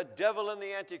and the devil and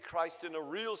the Antichrist, in a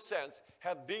real sense,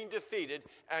 have been defeated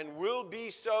and will be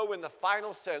so in the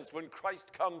final sense when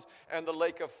Christ comes and the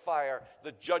lake of fire,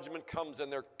 the judgment comes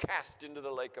and they're cast into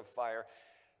the lake of fire.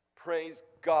 Praise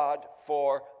God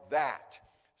for that.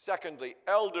 Secondly,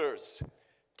 elders,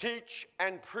 teach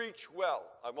and preach well.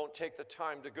 I won't take the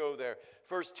time to go there.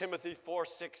 1 Timothy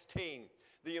 4:16,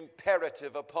 the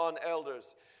imperative upon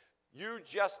elders. You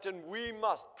just and we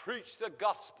must preach the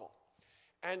gospel.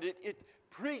 And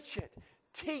preach it.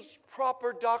 Teach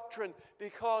proper doctrine,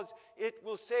 because it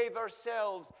will save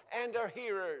ourselves and our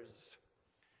hearers.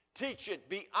 Teach it.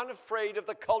 Be unafraid of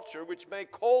the culture, which may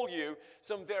call you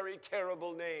some very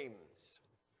terrible names.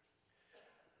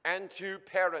 And to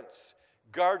parents,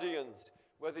 guardians,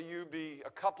 whether you be a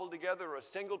couple together or a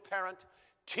single parent,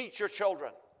 teach your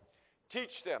children.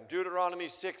 Teach them. Deuteronomy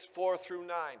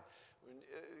 6:4-9.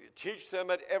 Teach them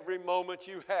at every moment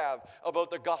you have about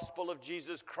the gospel of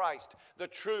Jesus Christ, the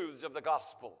truths of the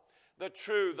gospel,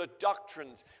 the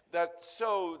doctrines that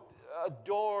so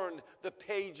adorn the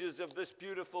pages of this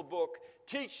beautiful book.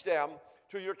 Teach them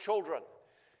to your children.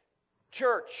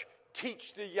 Church,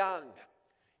 teach the young.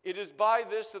 It is by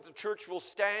this that the church will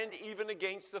stand even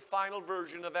against the final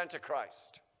version of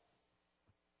Antichrist.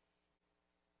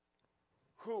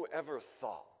 Who ever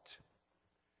thought?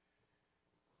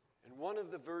 And one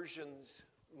of the versions,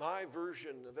 my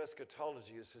version of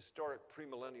eschatology is historic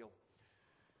premillennial,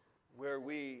 where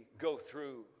we go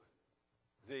through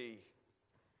the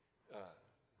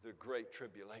Great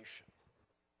Tribulation.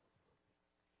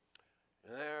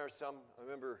 And there are some, I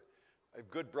remember, I have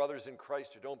good brothers in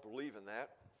Christ who don't believe in that.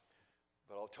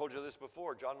 But I've told you this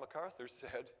before. John MacArthur said,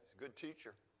 he's a good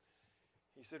teacher.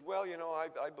 He said, well, you know,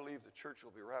 I believe the church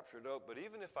will be raptured out, but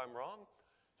even if I'm wrong,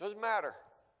 it doesn't matter.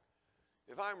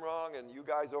 If I'm wrong and you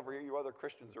guys over here, you other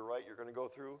Christians are right, you're going to go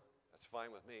through, that's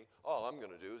fine with me. All I'm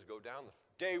going to do is go down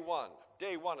day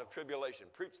one of tribulation,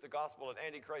 preach the gospel at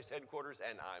Antichrist headquarters,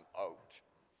 and I'm out.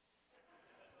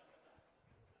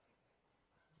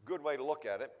 Good way to look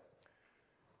at it.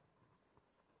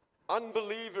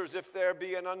 Unbelievers, if there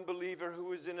be an unbeliever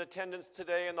who is in attendance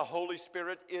today and the Holy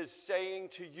Spirit is saying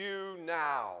to you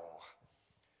now,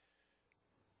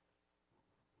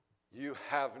 you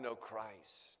have no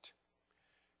Christ.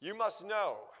 You must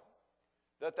know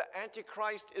that the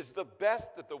Antichrist is the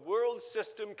best that the world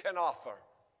system can offer.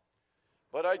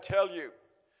 But I tell you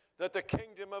that the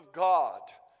kingdom of God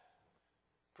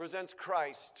presents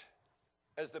Christ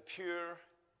as the pure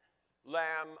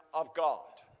Lamb of God.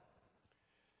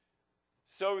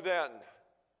 So then,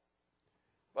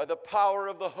 by the power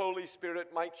of the Holy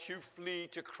Spirit, might you flee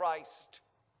to Christ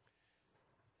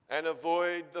and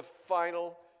avoid the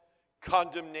final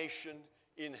condemnation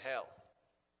in hell,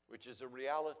 which is a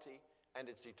reality and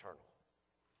it's eternal.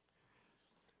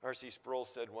 R.C. Sproul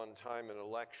said one time in a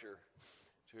lecture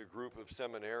to a group of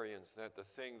seminarians that the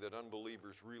thing that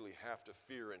unbelievers really have to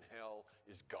fear in hell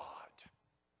is God.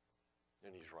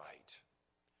 And he's right.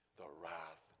 The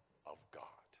wrath of God,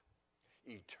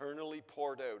 eternally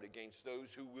poured out against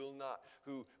those who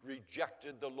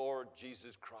rejected the Lord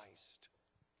Jesus Christ.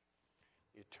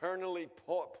 Eternally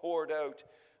poured out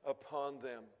upon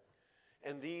them.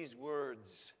 And these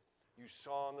words you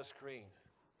saw on the screen,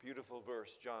 beautiful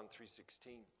verse, John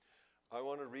 3:16. I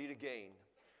want to read again,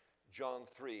 John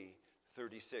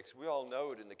 3:36. We all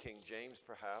know it in the King James,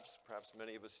 perhaps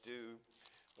many of us do,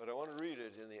 but I want to read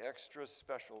it in the extra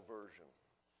special version.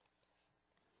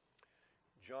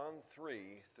 John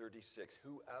 3:36.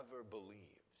 Whoever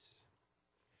believes,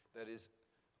 that is,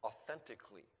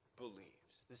 authentically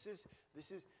believes. This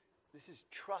is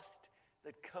trust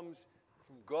that comes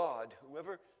from God.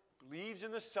 Whoever believes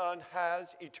in the Son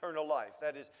has eternal life.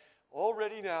 That is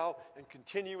already now and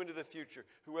continue into the future.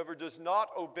 Whoever does not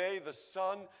obey the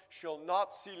Son shall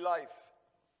not see life,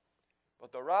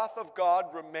 but the wrath of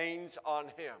God remains on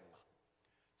him.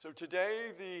 So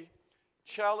today the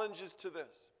challenge is to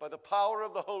this. By the power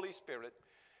of the Holy Spirit,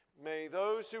 may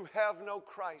those who have no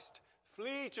Christ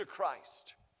flee to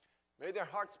Christ. May their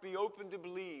hearts be open to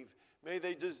believe. May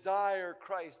they desire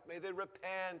Christ. May they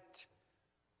repent.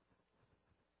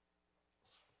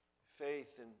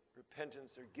 Faith and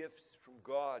repentance are gifts from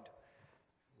God.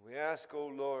 We ask, O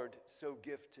Lord, so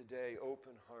gift today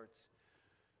open hearts.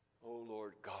 O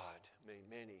Lord God, may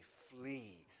many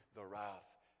flee the wrath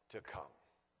to come.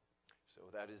 So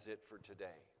that is it for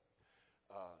today.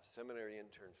 Seminary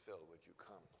intern Phil, would you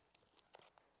come?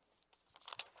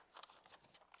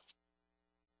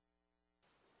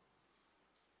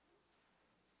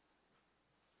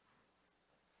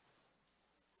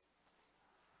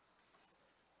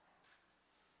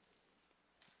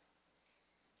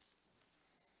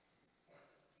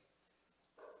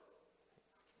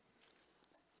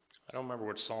 I don't remember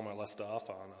which psalm I left off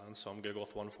on, so I'm going to go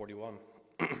with 141.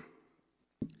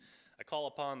 I call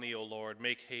upon thee, O Lord,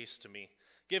 make haste to me.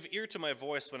 Give ear to my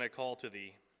voice when I call to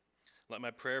thee. Let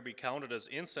my prayer be counted as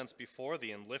incense before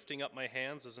thee, and lifting up my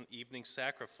hands as an evening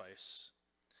sacrifice.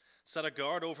 Set a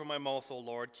guard over my mouth, O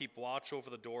Lord, keep watch over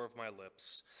the door of my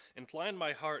lips. Incline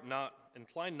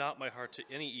not my heart to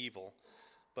any evil,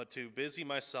 but to busy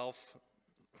myself.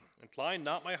 Incline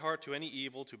not my heart to any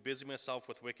evil, to busy myself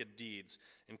with wicked deeds,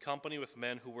 in company with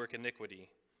men who work iniquity,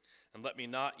 and let me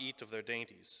not eat of their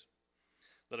dainties.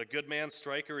 Let a good man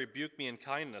strike or rebuke me in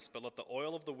kindness, but let the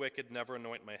oil of the wicked never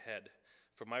anoint my head,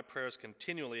 for my prayers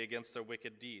continually against their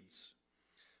wicked deeds.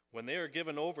 When they are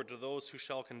given over to those who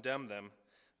shall condemn them,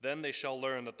 then they shall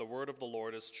learn that the word of the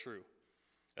Lord is true.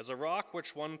 As a rock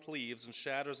which one cleaves and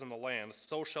shatters in the land,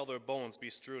 so shall their bones be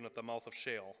strewn at the mouth of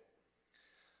Sheol.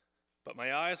 But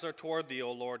my eyes are toward thee,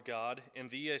 O Lord God, in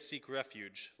thee I seek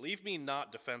refuge. Leave me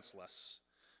not defenseless.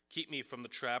 Keep me from the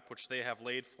trap which they have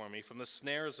laid for me, from the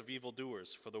snares of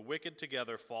evildoers, for the wicked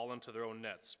together fall into their own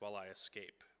nets while I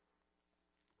escape.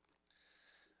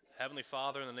 Heavenly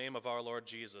Father, in the name of our Lord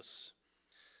Jesus,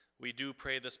 we do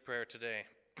pray this prayer today,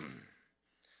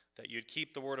 that you'd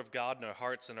keep the word of God in our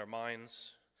hearts and our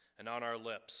minds and on our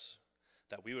lips,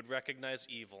 that we would recognize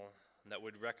evil and that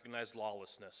we'd recognize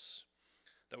lawlessness,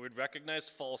 that we'd recognize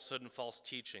falsehood and false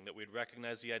teaching, that we'd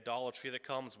recognize the idolatry that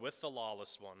comes with the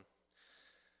lawless one.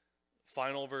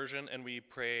 Final version, and we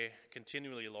pray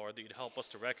continually, Lord, that you'd help us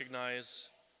to recognize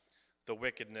the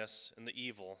wickedness and the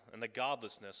evil and the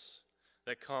godlessness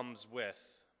that comes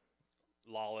with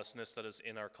lawlessness that is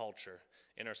in our culture,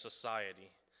 in our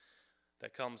society,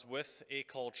 that comes with a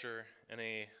culture and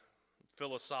a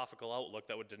philosophical outlook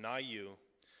that would deny you,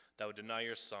 that would deny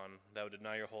your Son, that would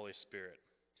deny your Holy Spirit,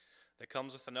 that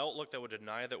comes with an outlook that would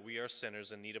deny that we are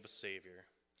sinners in need of a Savior,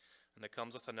 and that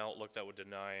comes with an outlook that would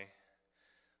deny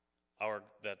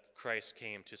that Christ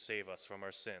came to save us from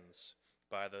our sins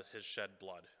by his shed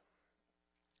blood.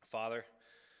 Father,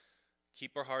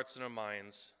 keep our hearts and our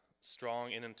minds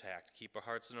strong and intact. Keep our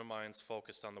hearts and our minds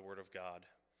focused on the Word of God.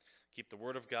 Keep the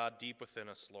Word of God deep within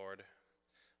us, Lord,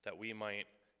 that we might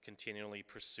continually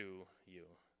pursue you.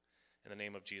 In the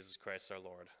name of Jesus Christ our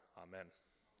Lord, amen.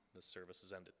 This service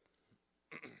is ended.